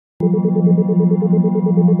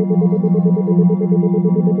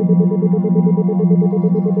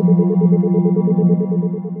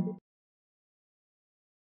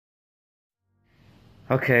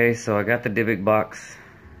Okay, so I got the Dybbuk box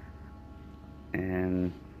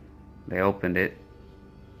and they opened it.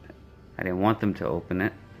 I didn't want them to open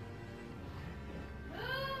it.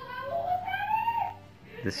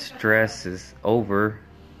 The stress is over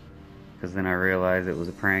because then I realized it was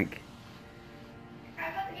a prank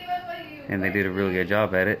and they did a really good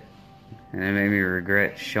job at it, and it made me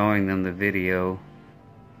regret showing them the video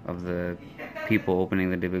of the people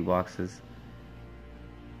opening the Dybbuk boxes.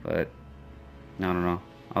 But I don't know.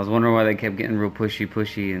 I was wondering why they kept getting real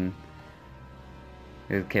pushy, and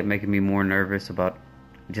it kept making me more nervous about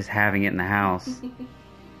just having it in the house.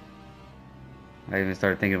 I even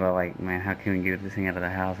started thinking about, like, man, how can we get this thing out of the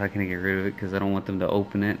house? How can I get rid of it? Because I don't want them to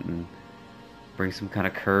open it and bring some kind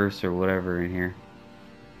of curse or whatever in here.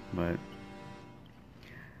 But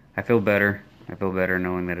I feel better. I feel better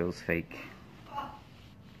knowing that it was fake.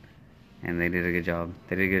 And they did a good job.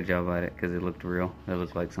 They did a good job at it because it looked real. It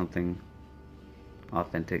looked like something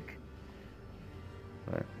authentic.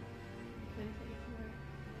 But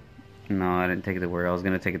no, I didn't take it to work. I was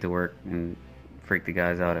gonna take it to work and freak the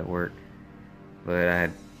guys out at work, but I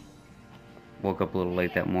had woke up a little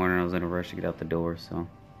late that morning. I was in a rush to get out the door, so.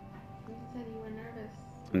 You said you were nervous.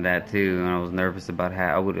 And that too, and I was nervous about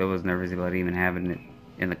I was nervous about even having it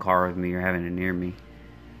in the car with me or having it near me.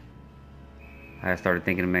 I started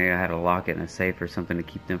thinking maybe I had to lock it in a safe or something to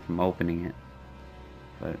keep them from opening it.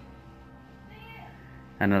 But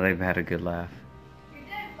I know they've had a good laugh.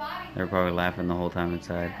 They were probably laughing the whole time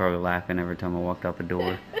inside. Probably laughing every time I walked out the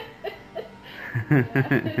door.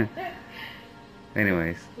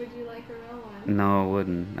 Anyways. Would you like a real one? No, I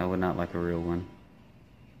wouldn't. I would not like a real one.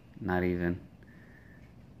 Not even.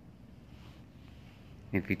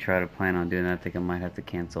 If you try to plan on doing that, I think I might have to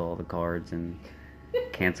cancel all the cards and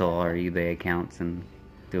cancel all our eBay accounts and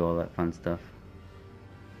do all that fun stuff.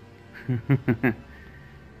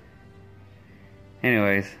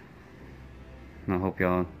 Anyways, I hope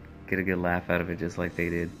y'all get a good laugh out of it just like they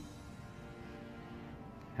did.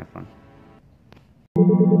 Have fun.